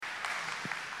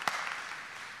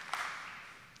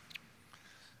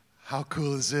How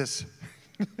cool is this?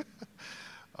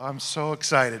 I'm so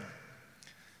excited.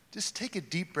 Just take a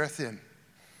deep breath in.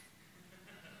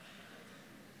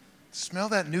 Smell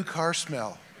that new car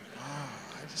smell. Oh,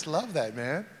 I just love that,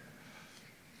 man.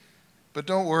 But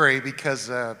don't worry, because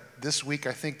this week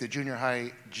I think the junior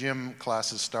high gym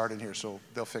classes start in here, so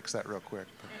they'll fix that real quick.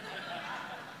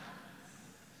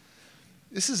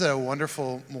 This is a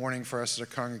wonderful morning for us as a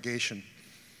congregation.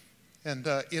 And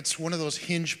it's one of those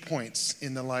hinge points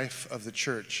in the life of the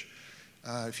church.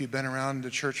 If you've been around the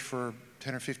church for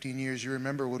 10 or 15 years, you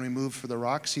remember when we moved from the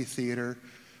Roxy Theater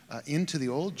into the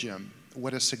old gym,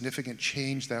 what a significant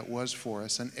change that was for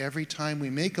us. And every time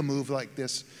we make a move like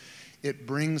this, it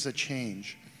brings a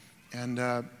change. And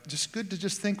just good to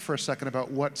just think for a second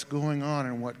about what's going on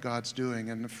and what God's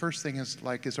doing. And the first thing is,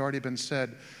 like has already been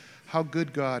said, how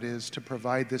good God is to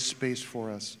provide this space for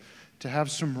us, to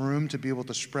have some room to be able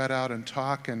to spread out and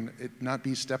talk and it not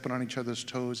be stepping on each other's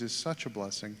toes is such a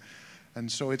blessing. And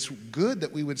so it's good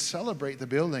that we would celebrate the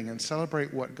building and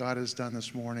celebrate what God has done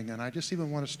this morning. And I just even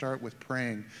want to start with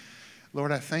praying.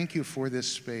 Lord, I thank you for this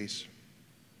space.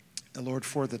 And Lord,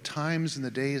 for the times and the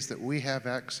days that we have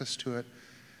access to it,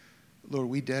 Lord,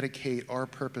 we dedicate our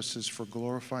purposes for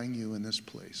glorifying you in this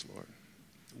place, Lord.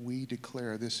 We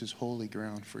declare this is holy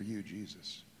ground for you,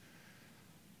 Jesus.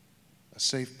 A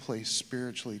safe place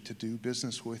spiritually to do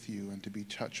business with you and to be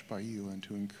touched by you and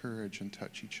to encourage and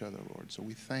touch each other, Lord. So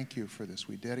we thank you for this.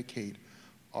 We dedicate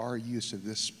our use of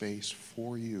this space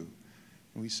for you.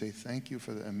 And we say thank you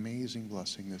for the amazing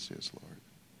blessing this is, Lord.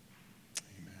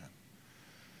 Amen.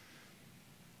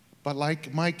 But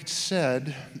like Mike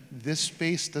said, this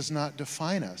space does not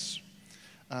define us.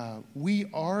 We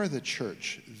are the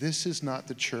church. This is not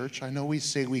the church. I know we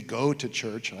say we go to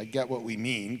church. I get what we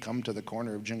mean. Come to the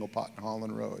corner of Jinglepot and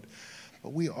Holland Road.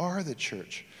 But we are the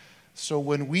church. So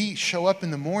when we show up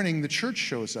in the morning, the church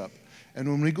shows up. And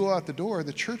when we go out the door,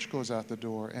 the church goes out the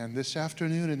door. And this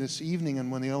afternoon and this evening, and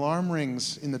when the alarm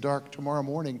rings in the dark tomorrow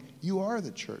morning, you are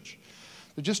the church.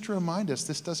 But just to remind us,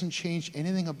 this doesn't change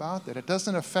anything about that. It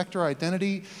doesn't affect our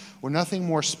identity. We're nothing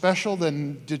more special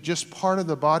than just part of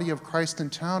the body of Christ in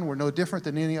town. We're no different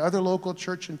than any other local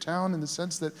church in town in the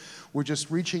sense that we're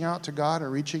just reaching out to God or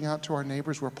reaching out to our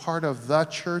neighbors. We're part of the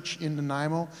church in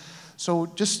Nanaimo. So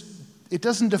it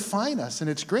doesn't define us, and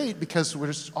it's great because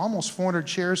there's almost 400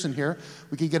 chairs in here.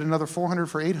 We could get another 400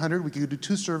 for 800. We could do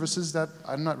 2 services.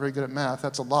 I'm not very good at math.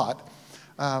 That's a lot.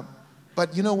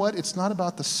 But you know what? It's not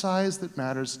about the size that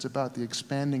matters. It's about the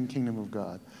expanding kingdom of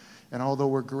God. And although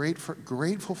we're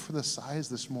grateful for the size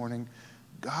this morning,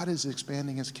 God is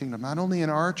expanding his kingdom, not only in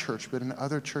our church, but in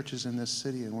other churches in this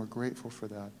city, and we're grateful for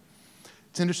that.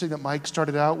 It's interesting that Mike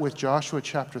started out with Joshua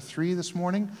chapter 3 this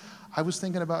morning. I was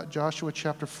thinking about Joshua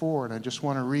chapter 4, and I just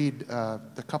want to read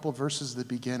the couple verses at the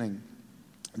beginning.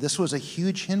 This was a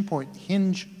huge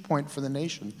hinge point for the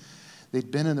nation. They'd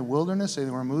been in the wilderness, they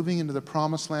were moving into the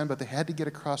promised land, but they had to get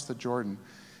across the Jordan.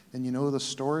 And you know the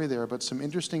story there, but some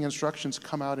interesting instructions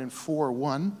come out in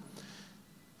 4:1.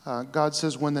 God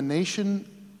says, when the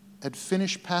nation had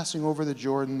finished passing over the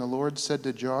Jordan, the Lord said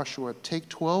to Joshua, take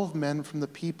 12 men from the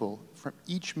people, from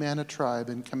each man a tribe,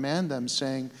 and command them,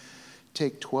 saying,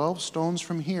 take 12 stones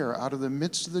from here, out of the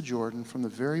midst of the Jordan, from the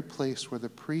very place where the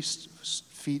priest's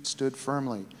feet stood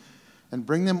firmly, and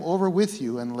bring them over with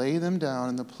you and lay them down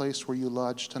in the place where you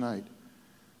lodge tonight.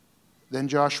 Then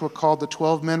Joshua called the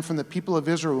 12 men from the people of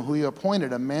Israel, who he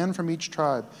appointed, a man from each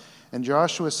tribe. And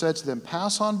Joshua said to them,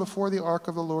 pass on before the ark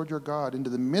of the Lord your God into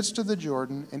the midst of the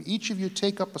Jordan, and each of you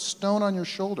take up a stone on your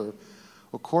shoulder,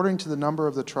 according to the number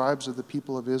of the tribes of the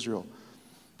people of Israel.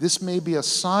 This may be a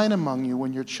sign among you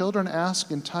when your children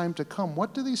ask in time to come,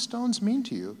 what do these stones mean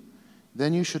to you?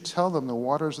 Then you should tell them the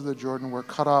waters of the Jordan were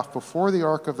cut off before the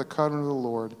ark of the covenant of the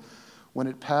Lord. When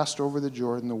it passed over the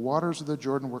Jordan, the waters of the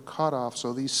Jordan were cut off.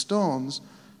 So these stones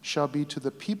shall be to the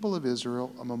people of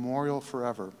Israel a memorial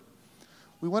forever.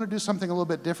 We want to do something a little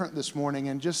bit different this morning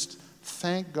and just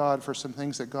thank God for some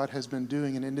things that God has been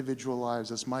doing in individual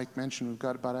lives. As Mike mentioned, we've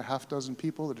got about a half dozen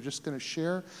people that are just going to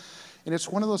share. And it's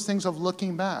one of those things of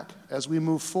looking back. As we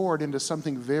move forward into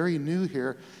something very new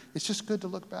here, it's just good to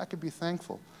look back and be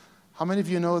thankful. How many of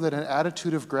you know that an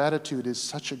attitude of gratitude is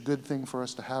such a good thing for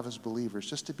us to have as believers,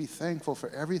 just to be thankful for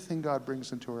everything God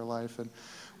brings into our life? And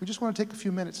we just want to take a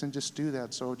few minutes and just do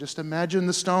that. So just imagine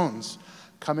the stones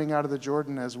coming out of the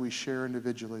Jordan as we share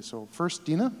individually. So first,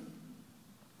 Dina.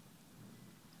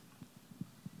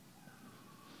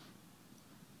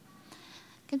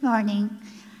 Good morning.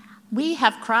 We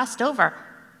have crossed over.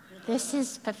 This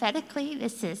is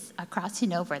a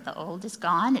crossing over. The old is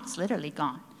gone. It's literally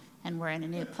gone. And we're in a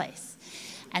new place.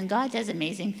 And God does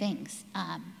amazing things.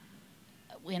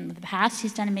 in the past,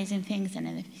 he's done amazing things, and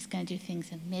he's going to do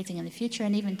things amazing in the future,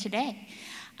 and even today.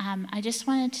 I just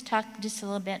wanted to talk just a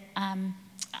little bit.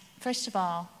 First of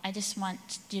all, I just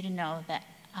want you to know that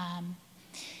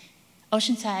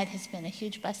Oceanside has been a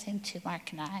huge blessing to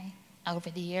Mark and I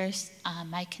over the years.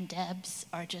 Mike and Debs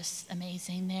are just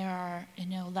amazing. They are,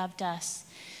 loved us.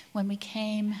 When we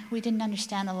came, we didn't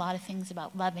understand a lot of things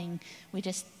about loving. We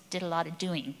just did a lot of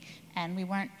doing, and we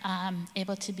weren't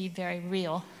able to be very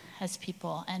real as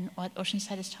people. And what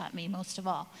Oceanside has taught me most of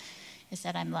all is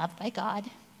that I'm loved by God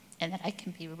and that I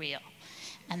can be real.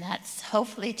 And that's,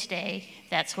 hopefully today,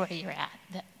 that's where you're at.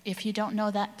 That if you don't know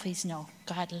that, please know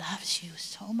God loves you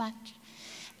so much.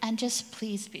 And just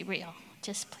please be real.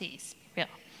 Just please be real.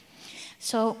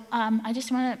 So I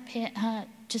just want to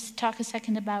just talk a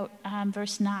second about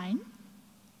verse 9,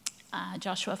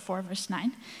 Joshua 4, verse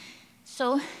 9.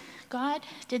 So God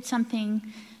did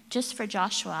something just for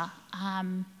Joshua.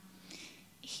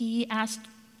 He asked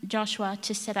Joshua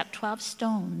to set up 12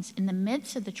 stones in the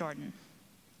midst of the Jordan,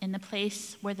 in the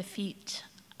place where the feet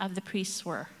of the priests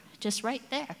were, just right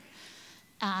there.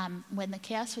 When the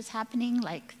chaos was happening,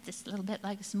 like this little bit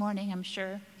like this morning, I'm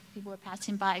sure people were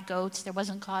passing by, goats, there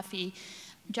wasn't coffee.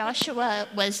 Joshua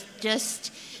was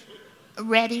just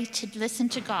ready to listen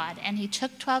to God, and he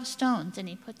took 12 stones and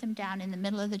he put them down in the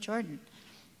middle of the Jordan.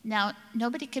 Now,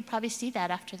 nobody could probably see that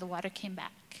after the water came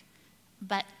back,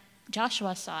 but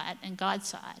Joshua saw it and God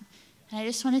saw it. And I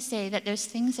just want to say that there's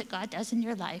things that God does in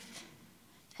your life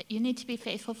that you need to be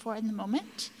faithful for in the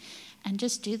moment, and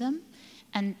just do them.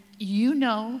 And you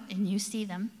know and you see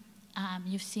them.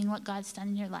 You've seen what God's done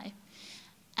in your life.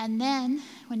 And then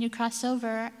when you cross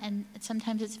over, and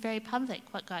sometimes it's very public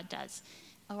what God does,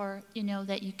 or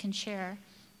that you can share.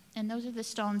 And those are the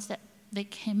stones that they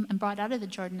came and brought out of the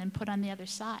Jordan and put on the other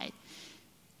side.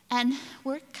 And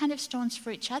we're kind of stones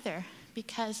for each other,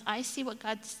 because I see what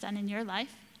God's done in your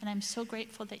life, and I'm so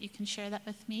grateful that you can share that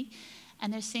with me.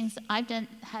 And there's things that I've done,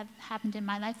 have happened in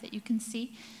my life that you can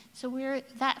see. So we're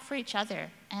that for each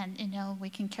other, and we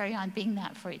can carry on being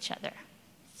that for each other.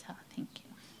 So thank you.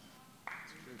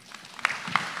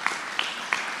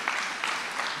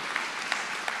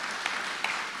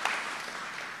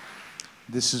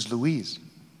 This is Louise.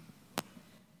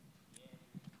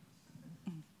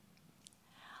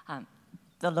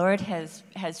 The Lord has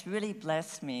really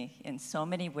blessed me in so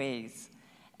many ways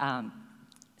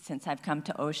since I've come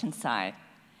to Oceanside.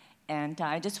 And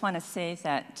I just want to say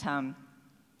that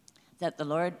that the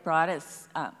Lord brought us,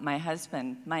 my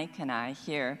husband, Mike, and I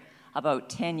here about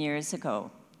 10 years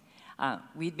ago.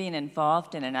 We'd been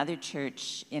involved in another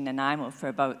church in Nanaimo for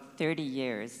about 30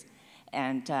 years.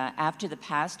 And after the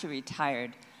pastor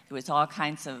retired, there was all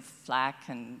kinds of flack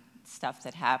and stuff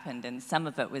that happened, and some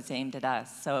of it was aimed at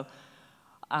us. So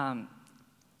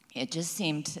it just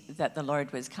seemed that the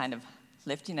Lord was kind of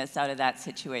lifting us out of that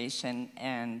situation,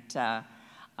 and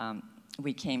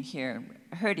we came here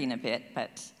hurting a bit,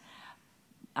 but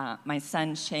my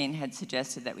son Shane had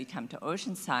suggested that we come to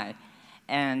Oceanside,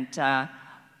 and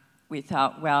we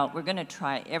thought, well, we're going to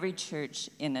try every church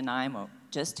in Nanaimo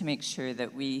just to make sure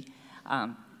that we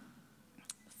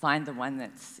find the one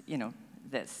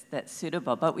that's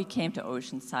suitable. But we came to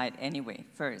Oceanside anyway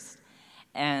first,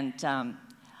 and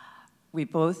we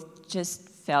both just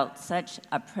felt such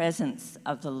a presence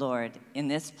of the Lord in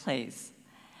this place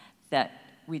that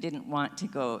we didn't want to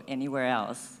go anywhere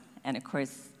else. And of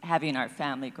course, having our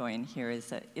family going here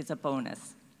is a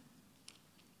bonus.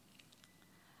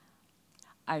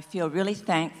 I feel really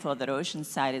thankful that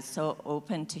Oceanside is so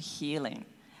open to healing,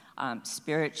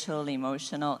 spiritual,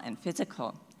 emotional, and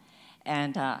physical.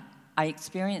 And I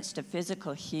experienced a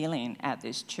physical healing at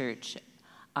this church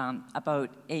about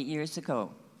 8 years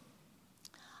ago.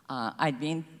 I'd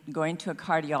been going to a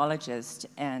cardiologist,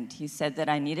 and he said that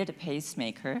I needed a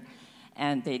pacemaker,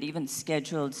 and they'd even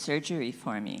scheduled surgery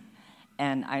for me.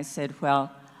 And I said,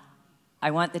 well,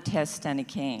 I want the test done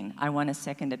again. I want a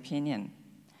second opinion.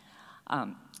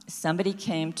 Somebody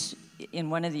came in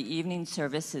one of the evening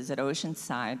services at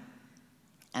Oceanside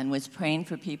and was praying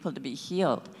for people to be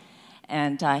healed.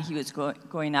 And he was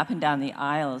going up and down the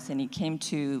aisles, and he came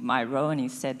to my row, and he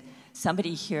said,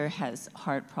 somebody here has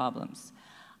heart problems.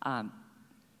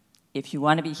 If you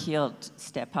want to be healed,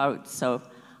 step out. So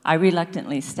I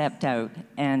reluctantly stepped out,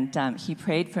 and he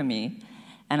prayed for me,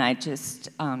 and I just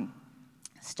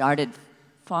started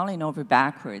falling over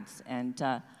backwards. And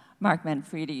Mark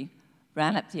Manfredi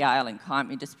ran up the aisle and caught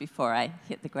me just before I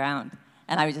hit the ground.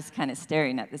 And I was just kind of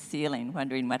staring at the ceiling,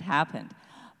 wondering what happened.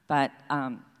 But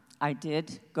I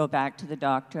did go back to the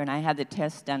doctor, and I had the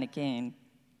test done again.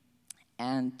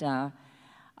 And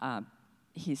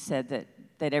he said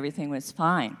that everything was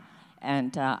fine.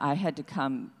 And I had to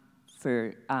come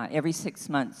for every 6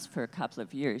 months for a couple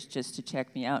of years just to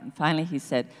check me out. And finally he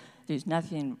said, "There's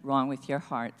nothing wrong with your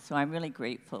heart." So I'm really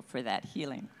grateful for that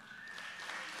healing.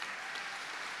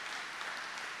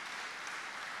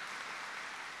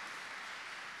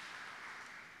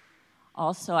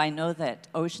 Also, I know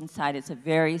that Oceanside is a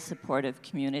very supportive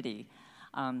community,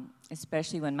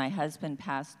 especially when my husband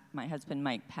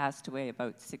Mike passed away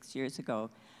about 6 years ago.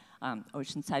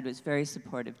 Oceanside was very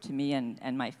supportive to me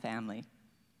and my family.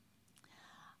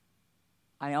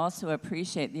 I also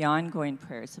appreciate the ongoing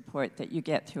prayer support that you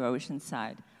get through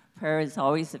Oceanside. Prayer is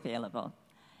always available,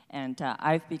 and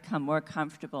I've become more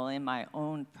comfortable in my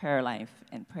own prayer life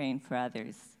and praying for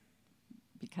others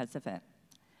because of it.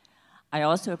 I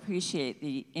also appreciate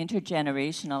the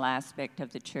intergenerational aspect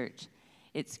of the church.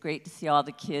 It's great to see all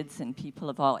the kids and people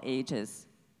of all ages,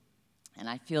 and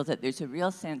I feel that there's a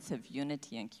real sense of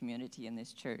unity and community in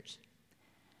this church.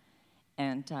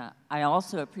 And I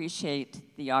also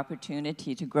appreciate the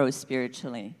opportunity to grow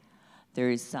spiritually.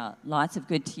 There's lots of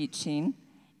good teaching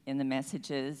in the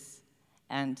messages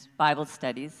and Bible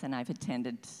studies, and I've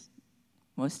attended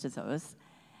most of those,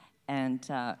 and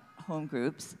home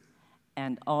groups.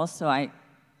 And also, I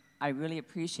really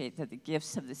appreciate that the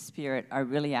gifts of the Spirit are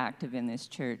really active in this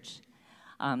church.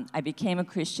 I became a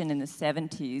Christian in the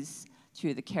 70s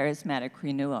through the Charismatic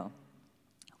Renewal,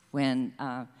 when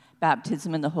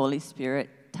baptism in the Holy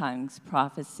Spirit, tongues,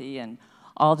 prophecy, and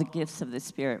all the gifts of the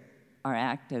Spirit are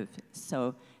active.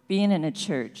 So being in a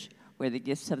church where the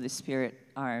gifts of the Spirit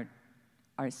are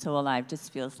so alive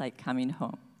just feels like coming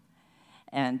home.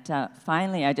 And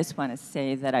finally, I just want to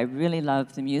say that I really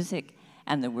love the music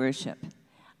and the worship.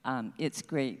 It's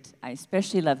great. I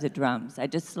especially love the drums. I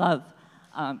just love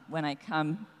when I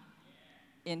come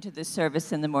into the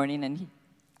service in the morning and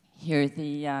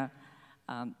hear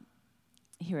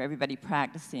everybody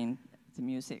practicing the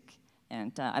music,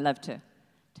 and I love to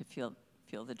feel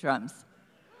the drums.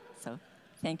 So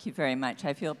thank you very much.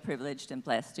 I feel privileged and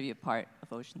blessed to be a part of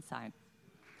Oceanside.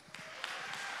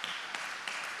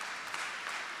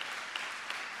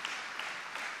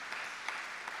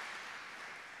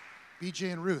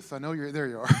 BJ and Ruth, I know you're there.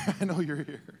 You are. I know you're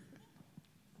here.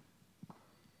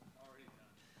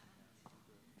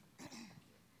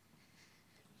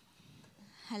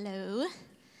 Hello.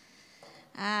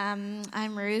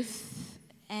 I'm Ruth,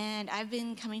 and I've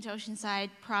been coming to Oceanside,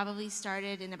 probably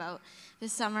started in about the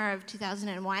summer of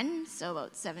 2001, so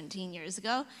about 17 years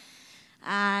ago.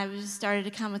 I started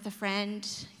to come with a friend,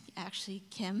 actually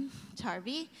Kim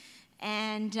Tarby,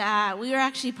 and we were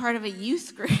actually part of a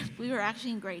youth group. We were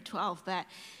actually in grade 12, but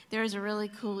there was a really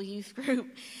cool youth group,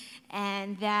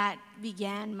 and that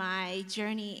began my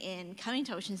journey in coming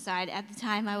to Oceanside. At the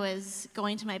time, I was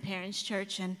going to my parents'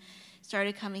 church and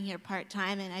started coming here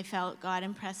part-time, and I felt God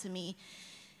impressing me.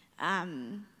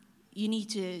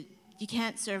 You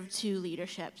can't serve two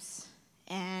leaderships.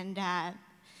 And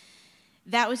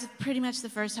that was pretty much the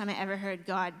first time I ever heard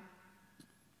God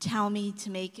tell me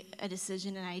to make a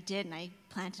decision, and I did, and I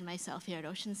planted myself here at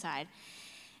Oceanside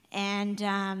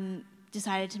and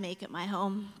decided to make it my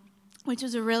home, which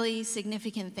was a really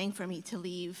significant thing for me to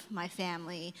leave my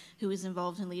family who was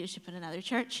involved in leadership in another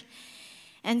church.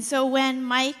 And so when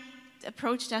Mike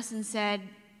approached us and said,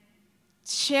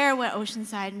 share what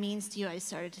Oceanside means to you, I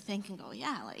started to think and go,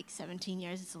 yeah, like 17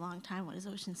 years is a long time. What does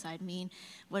Oceanside mean?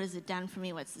 What has it done for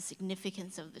me? What's the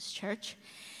significance of this church?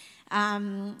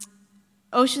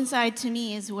 Oceanside to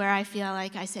me is where I feel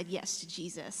like I said yes to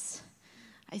Jesus.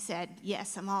 I said,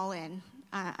 yes, I'm all in.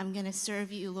 I'm going to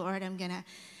serve you, Lord. I'm going to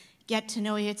get to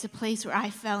know you. It's a place where I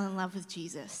fell in love with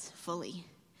Jesus fully.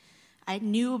 I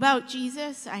knew about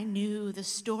Jesus. I knew the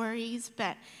stories,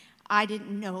 but I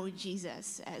didn't know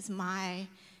Jesus as my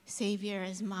Savior,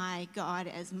 as my God,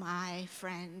 as my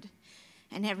friend,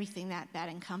 and everything that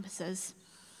encompasses.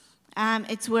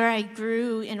 It's where I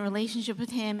grew in relationship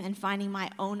with him and finding my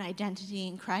own identity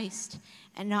in Christ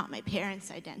and not my parents'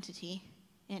 identity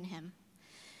in him.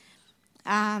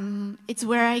 It's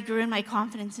where I grew in my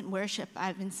confidence in worship.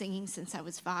 I've been singing since I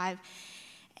was 5,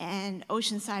 and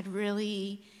Oceanside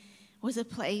really was a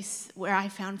place where I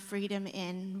found freedom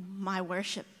in my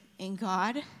worship in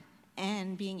God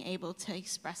and being able to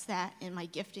express that in my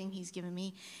gifting he's given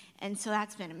me. And so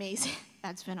that's been amazing.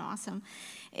 That's been awesome.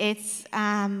 It's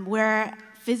where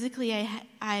physically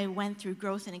I went through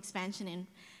growth and expansion in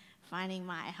finding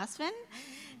my husband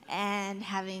and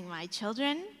having my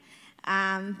children,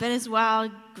 but as well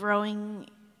growing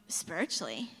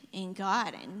spiritually in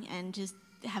God and just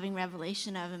having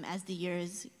revelation of him as the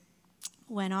years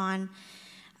went on.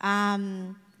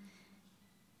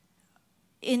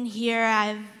 In here,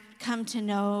 I've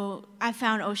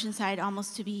found Oceanside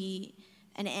almost to be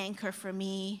an anchor for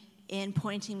me in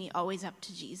pointing me always up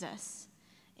to Jesus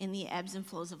in the ebbs and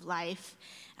flows of life.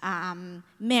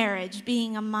 Marriage,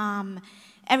 being a mom,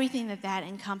 everything that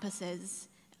encompasses.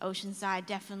 Oceanside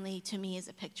definitely to me is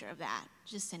a picture of that.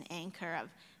 Just an anchor of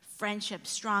friendship,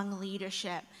 strong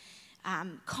leadership,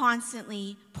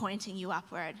 constantly pointing you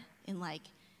upward in like,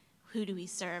 who do we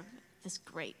serve? This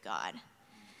great God.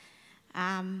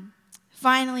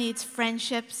 Finally, it's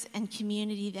friendships and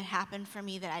community that happened for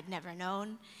me that I'd never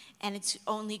known, and it's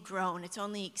only grown, it's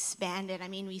only expanded. I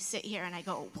mean, we sit here and I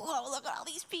go, whoa, look at all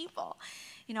these people.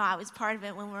 You know, I was part of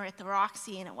it when we were at the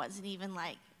Roxy, and it wasn't even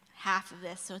like half of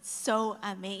this, so it's so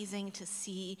amazing to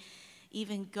see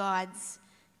even God's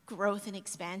growth and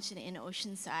expansion in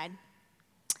Oceanside.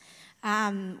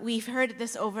 We've heard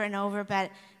this over and over, but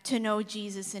to know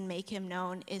Jesus and make him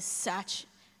known is such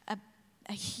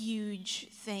a huge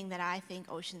thing that I think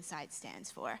Oceanside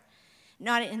stands for.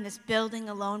 Not in this building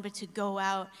alone, but to go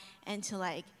out and to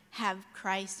like have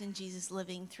Christ and Jesus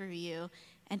living through you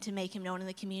and to make him known in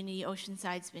the community.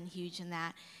 Oceanside's been huge in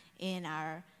that, in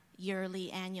our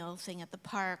yearly annual thing at the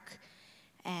park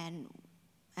and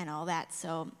all that.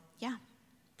 So yeah,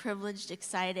 privileged,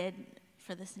 excited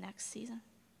for this next season.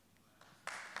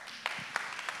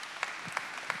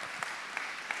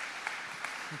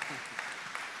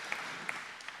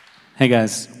 Hey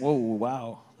guys, whoa,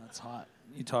 wow, that's hot.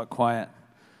 You talk quiet.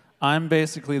 I'm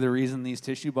basically the reason these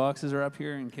tissue boxes are up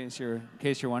here, in case you're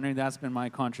wondering. That's been my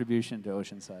contribution to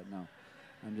Oceanside. No,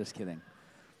 I'm just kidding.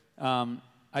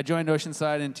 I joined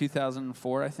Oceanside in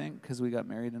 2004, I think, because we got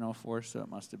married in 2004, so it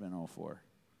must have been 2004.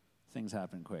 Things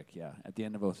happen quick, yeah, at the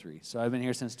end of 2003. So I've been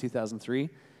here since 2003.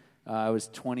 I was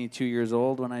 22 years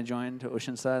old when I joined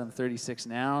Oceanside. I'm 36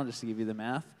 now, just to give you the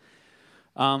math.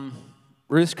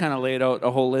 Ruth kind of laid out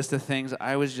a whole list of things.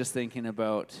 I was just thinking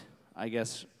about, I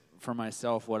guess, for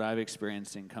myself, what I've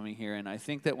experienced in coming here. And I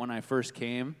think that when I first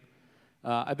came,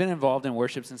 I've been involved in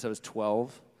worship since I was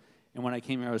 12. And when I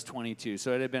came here, I was 22.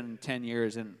 So it had been 10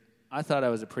 years. And I thought I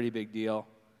was a pretty big deal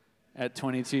at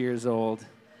 22 years old.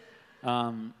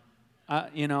 I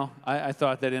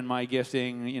thought that in my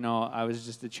gifting, I was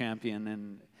just a champion.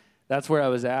 And that's where I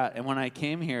was at. And when I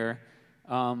came here,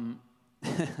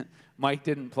 Mike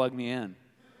didn't plug me in.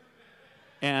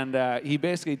 And he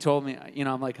basically told me,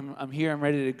 I'm here, I'm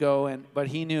ready to go. But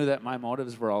he knew that my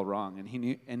motives were all wrong.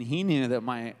 And he knew that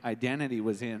my identity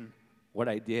was in what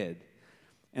I did.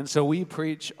 And so we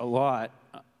preach a lot,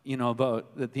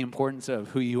 about the importance of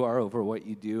who you are over what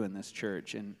you do in this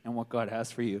church and what God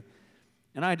has for you.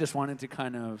 And I just wanted to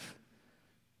kind of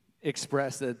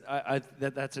express that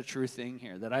that's a true thing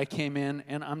here. That I came in,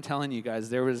 and I'm telling you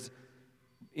guys,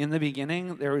 in the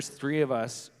beginning, there was 3 of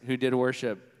us who did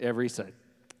worship every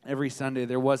Sunday.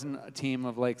 There wasn't a team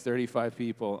of like 35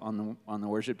 people on the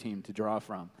worship team to draw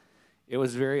from. It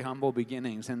was very humble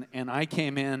beginnings. And I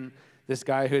came in, this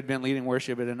guy who had been leading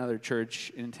worship at another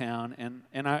church in town, and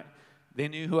they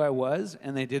knew who I was,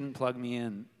 and they didn't plug me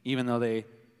in, even though they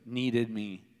needed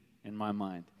me in my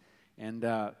mind. And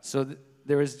so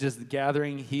there was just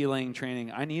gathering, healing,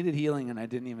 training. I needed healing, and I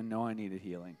didn't even know I needed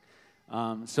healing.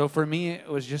 So for me, it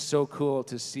was just so cool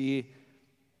to see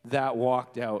that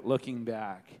walked out, looking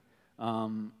back,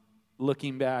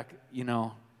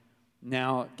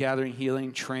 now gathering,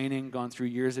 healing, training, gone through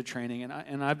years of training.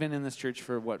 And I've been in this church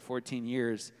for, 14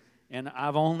 years. And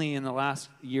I've only in the last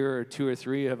year or 2 or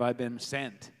 3 have I been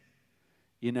sent.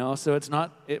 So it's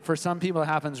not, for some people it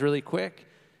happens really quick.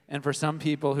 And for some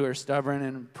people who are stubborn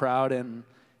and proud and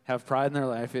have pride in their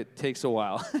life, it takes a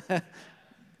while.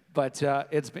 But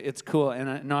it's cool,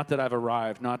 and not that I've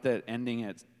arrived, not that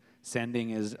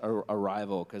sending is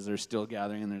arrival, because there's still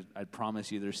gathering, and I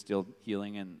promise you there's still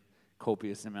healing and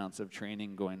copious amounts of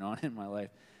training going on in my life.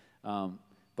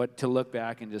 But to look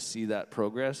back and just see that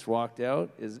progress walked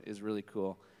out is really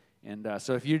cool. And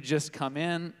so if you just come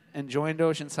in and joined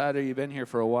Oceanside, or you've been here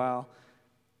for a while,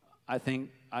 I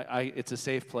think it's a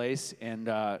safe place, and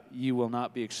you will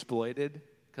not be exploited,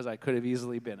 because I could have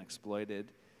easily been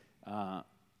exploited.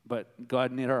 But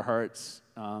God knit our hearts,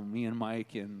 me and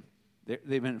Mike, and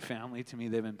they've been family to me.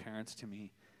 They've been parents to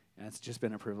me. And it's just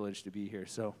been a privilege to be here.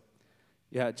 So,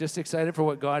 yeah, just excited for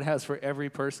what God has for every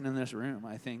person in this room.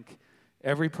 I think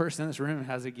every person in this room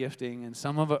has a gifting, and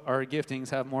some of our giftings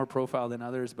have more profile than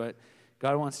others, but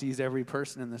God wants to use every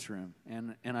person in this room.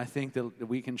 And I think that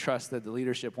we can trust that the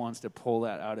leadership wants to pull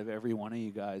that out of every one of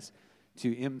you guys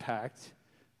to impact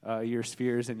your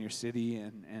spheres and your city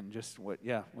and just what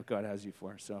God has you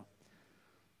for. So,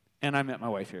 and I met my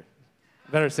wife here.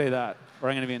 I better say that, or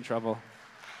I'm going to be in trouble.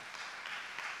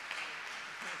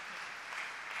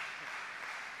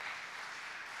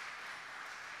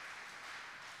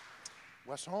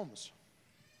 Wes Holmes.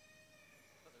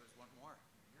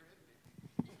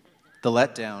 The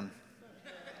letdown.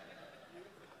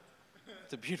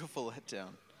 It's a beautiful letdown.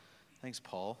 Thanks,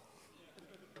 Paul.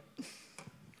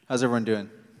 How's everyone doing?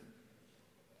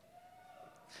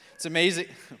 It's amazing.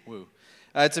 Woo.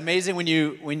 It's amazing when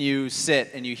you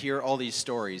sit and you hear all these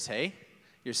stories. Hey,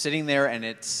 you're sitting there and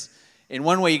it's in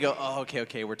one way you go, oh,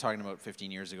 okay, we're talking about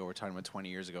 15 years ago, we're talking about 20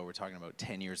 years ago, we're talking about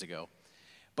 10 years ago.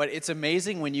 But it's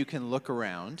amazing when you can look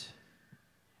around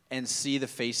and see the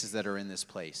faces that are in this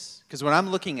place. Because when I'm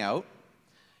looking out,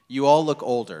 you all look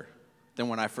older than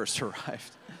when I first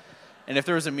arrived. And if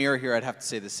there was a mirror here, I'd have to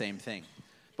say the same thing.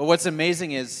 But what's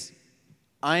amazing is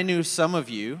I knew some of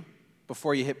you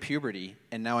before you hit puberty,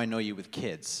 and now I know you with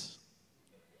kids.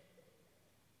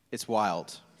 It's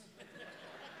wild.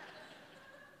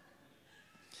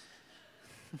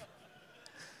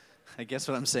 I guess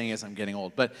what I'm saying is I'm getting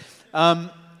old. But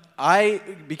I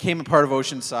became a part of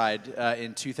Oceanside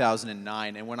in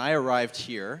 2009, and when I arrived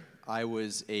here, I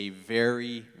was a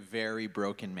very, very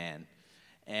broken man.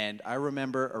 And I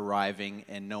remember arriving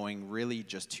and knowing really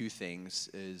just two things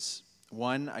is,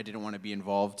 one, I didn't want to be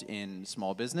involved in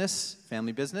small business,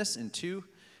 family business, and two,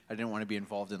 I didn't want to be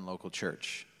involved in local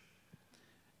church.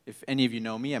 If any of you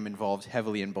know me, I'm involved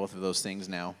heavily in both of those things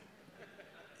now,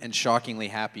 and shockingly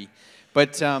happy.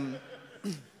 But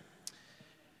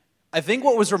I think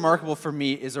what was remarkable for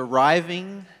me is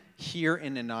arriving here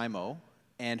in Nanaimo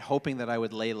and hoping that I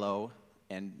would lay low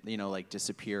and,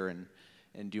 disappear and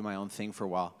do my own thing for a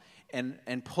while.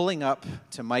 And pulling up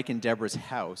to Mike and Deborah's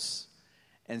house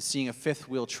and seeing a fifth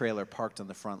wheel trailer parked on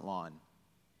the front lawn.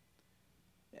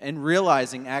 And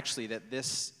realizing actually that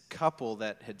this couple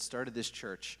that had started this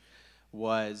church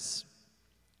was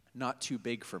not too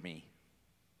big for me.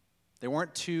 They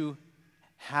weren't too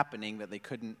happening that they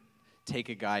couldn't take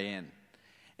a guy in.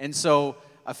 And so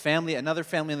another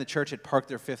family in the church had parked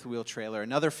their fifth wheel trailer.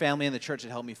 Another family in the church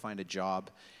had helped me find a job.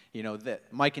 That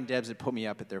Mike and Debs had put me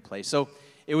up at their place. So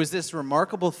it was this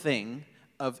remarkable thing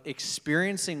of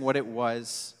experiencing what it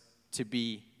was to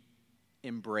be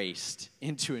embraced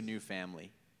into a new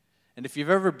family. And if you've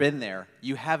ever been there,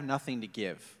 you have nothing to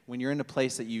give. When you're in a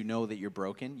place that you know that you're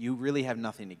broken, you really have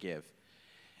nothing to give.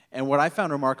 And what I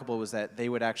found remarkable was that they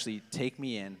would actually take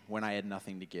me in when I had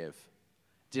nothing to give.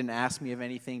 Didn't ask me of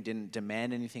anything, didn't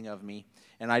demand anything of me.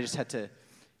 And I just had to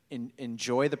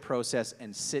enjoy the process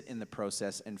and sit in the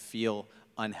process and feel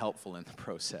unhelpful in the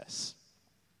process.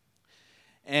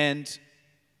 And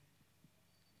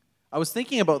I was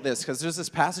thinking about this because there's this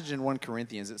passage in 1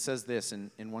 Corinthians. It says this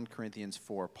in 1 Corinthians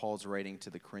 4. Paul's writing to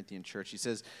the Corinthian church. He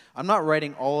says, I'm not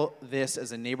writing all this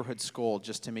as a neighborhood scold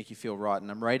just to make you feel rotten.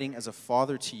 I'm writing as a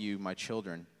father to you, my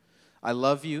children. I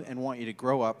love you and want you to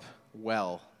grow up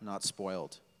well, not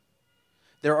spoiled.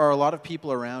 There are a lot of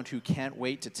people around who can't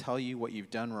wait to tell you what you've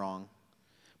done wrong,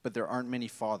 but there aren't many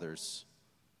fathers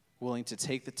willing to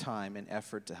take the time and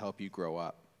effort to help you grow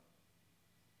up.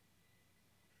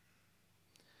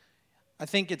 I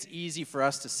think it's easy for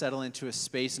us to settle into a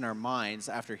space in our minds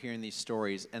after hearing these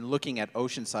stories and looking at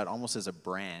Oceanside almost as a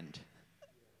brand.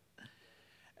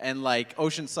 And like,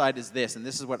 Oceanside is this, and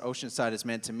this is what Oceanside has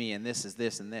meant to me, and this is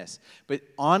this and this. But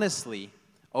honestly,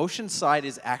 Oceanside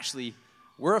is actually,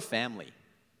 we're a family.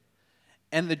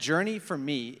 And the journey for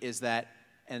me is that,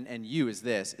 and you is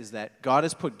this, is that God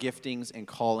has put giftings and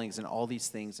callings and all these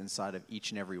things inside of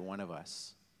each and every one of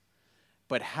us.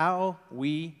 But how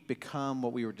we become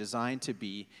what we were designed to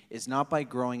be is not by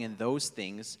growing in those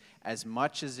things as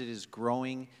much as it is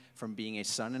growing from being a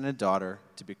son and a daughter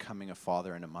to becoming a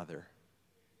father and a mother.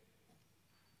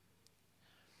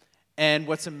 And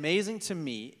what's amazing to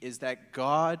me is that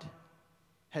God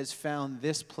has found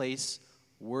this place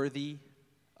worthy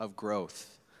of growth.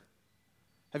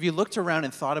 Have you looked around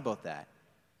and thought about that?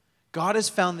 God has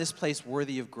found this place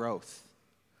worthy of growth.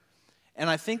 And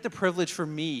I think the privilege for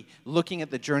me, looking at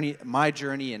the journey, my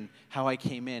journey and how I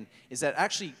came in, is that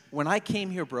actually when I came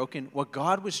here broken, what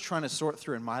God was trying to sort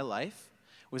through in my life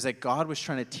was that God was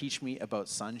trying to teach me about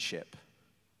sonship.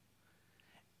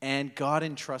 And God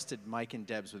entrusted Mike and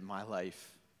Debs with my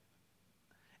life.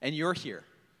 And you're here.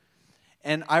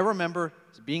 And I remember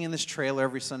being in this trailer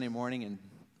every Sunday morning and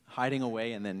hiding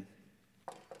away and then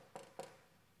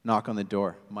knock on the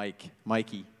door.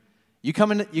 Mikey. You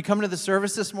coming to the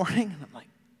service this morning? And I'm like,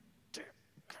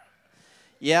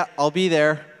 yeah, I'll be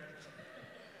there.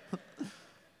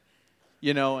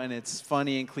 And it's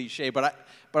funny and cliche, but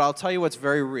I'll tell you what's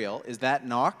very real is that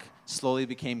knock slowly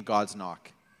became God's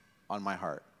knock on my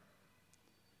heart.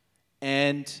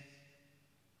 And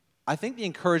I think the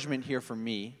encouragement here for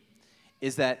me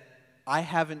is that I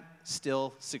haven't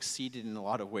still succeeded in a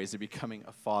lot of ways of becoming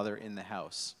a father in the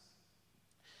house.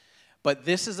 But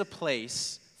this is a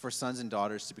place for sons and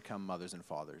daughters to become mothers and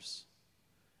fathers.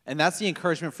 And that's the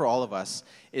encouragement for all of us,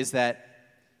 is that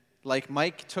like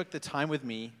Mike took the time with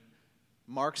me,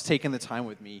 Mark's taken the time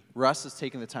with me, Russ has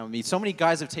taken the time with me, so many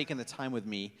guys have taken the time with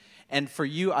me, and for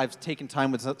you, I've taken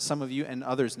time with some of you and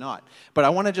others not. But I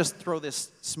want to just throw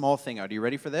this small thing out. Are you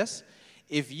ready for this?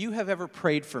 If you have ever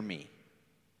prayed for me,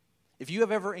 if you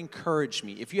have ever encouraged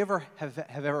me, if you ever have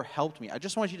ever helped me, I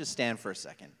just want you to stand for a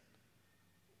second.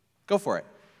 Go for it.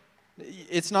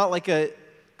 It's not like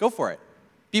go for it.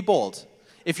 Be bold.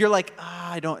 If you're like,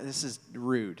 this is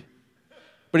rude.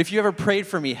 But if you ever prayed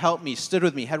for me, helped me, stood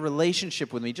with me, had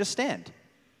relationship with me, just stand.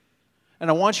 And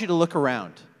I want you to look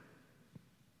around.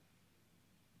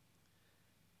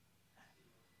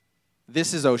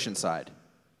 This is Oceanside,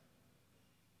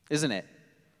 isn't it?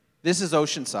 This is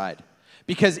Oceanside.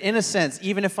 Because in a sense,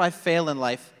 even if I fail in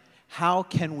life, how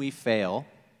can we fail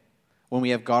when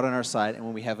we have God on our side and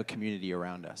when we have a community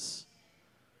around us?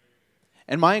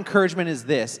 And my encouragement is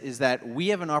this, is that we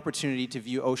have an opportunity to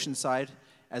view Oceanside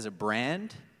as a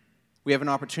brand. We have an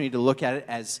opportunity to look at it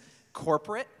as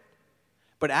corporate.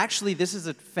 But actually, this is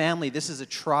a family, this is a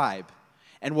tribe.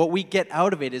 And what we get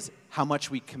out of it is how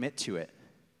much we commit to it.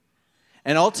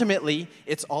 And ultimately,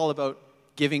 it's all about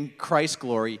giving Christ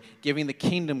glory, giving the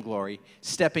kingdom glory,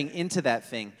 stepping into that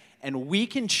thing. And we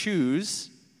can choose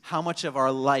how much of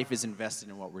our life is invested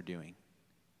in what we're doing.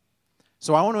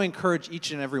 So I want to encourage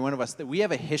each and every one of us that we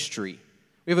have a history.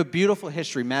 We have a beautiful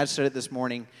history. Madge said it this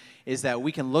morning, is that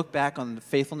we can look back on the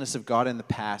faithfulness of God in the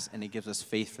past, and it gives us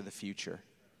faith for the future.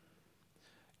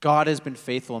 God has been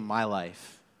faithful in my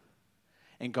life,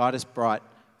 and God has brought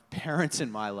parents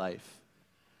in my life.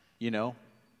 You know,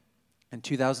 in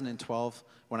 2012,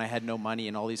 when I had no money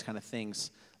and all these kind of things,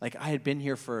 like I had been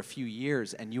here for a few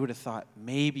years, and you would have thought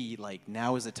maybe like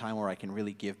now is the time where I can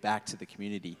really give back to the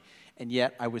community. And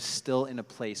yet I was still in a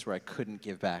place where I couldn't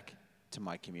give back to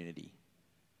my community.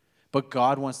 But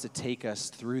God wants to take us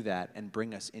through that and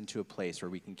bring us into a place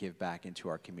where we can give back into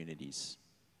our communities.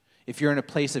 If you're in a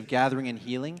place of gathering and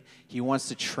healing, He wants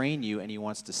to train you and He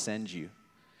wants to send you.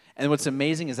 And what's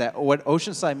amazing is that what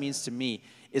Oceanside means to me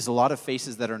is a lot of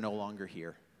faces that are no longer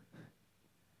here.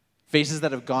 Faces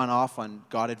that have gone off on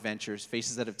God adventures,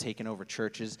 faces that have taken over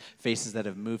churches, faces that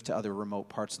have moved to other remote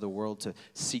parts of the world to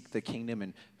seek the kingdom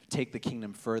and take the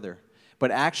kingdom further.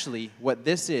 But actually, what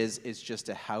this is just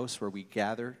a house where we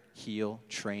gather, heal,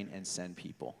 train, and send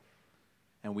people.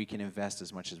 And we can invest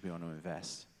as much as we want to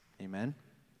invest. Amen?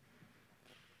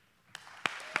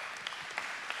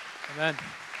 Amen.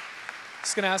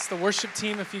 Just going to ask the worship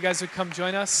team if you guys would come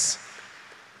join us.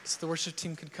 So the worship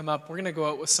team could come up. We're going to go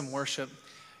out with some worship.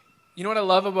 You know what I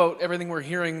love about everything we're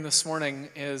hearing this morning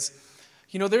is,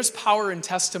 there's power in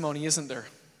testimony, isn't there?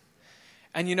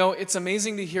 And it's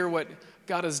amazing to hear what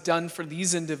God has done for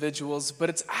these individuals, but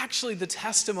it's actually the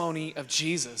testimony of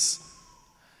Jesus.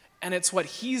 And it's what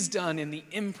He's done in the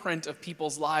imprint of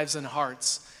people's lives and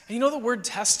hearts. And the word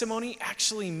testimony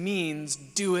actually means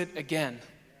do it again.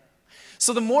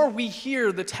 So the more we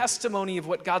hear the testimony of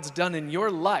what God's done in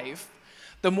your life,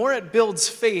 the more it builds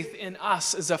faith in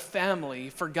us as a family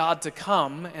for God to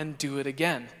come and do it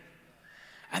again.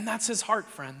 And that's His heart,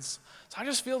 friends. So I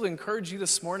just feel to encourage you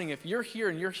this morning, if you're here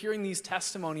and you're hearing these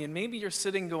testimony, and maybe you're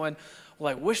sitting going,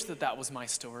 well, I wish that was my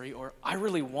story, or I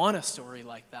really want a story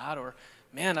like that, or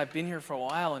man, I've been here for a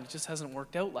while and it just hasn't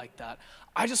worked out like that.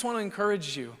 I just want to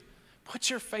encourage you, put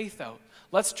your faith out.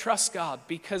 Let's trust God,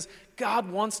 because God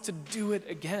wants to do it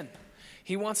again.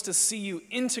 He wants to see you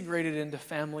integrated into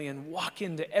family and walk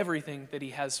into everything that He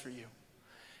has for you.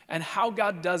 And how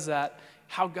God does that,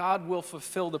 how God will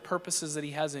fulfill the purposes that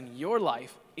He has in your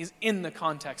life is in the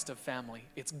context of family.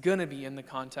 It's going to be in the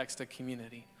context of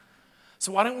community.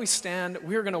 So why don't we stand?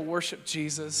 We're going to worship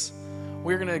Jesus.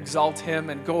 We're going to exalt Him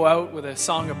and go out with a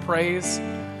song of praise,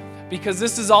 because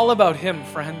this is all about Him,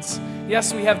 friends.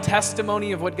 Yes, we have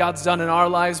testimony of what God's done in our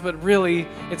lives, but really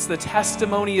it's the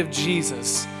testimony of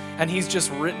Jesus, and He's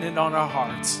just written it on our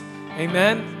hearts.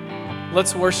 Amen?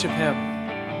 Let's worship Him.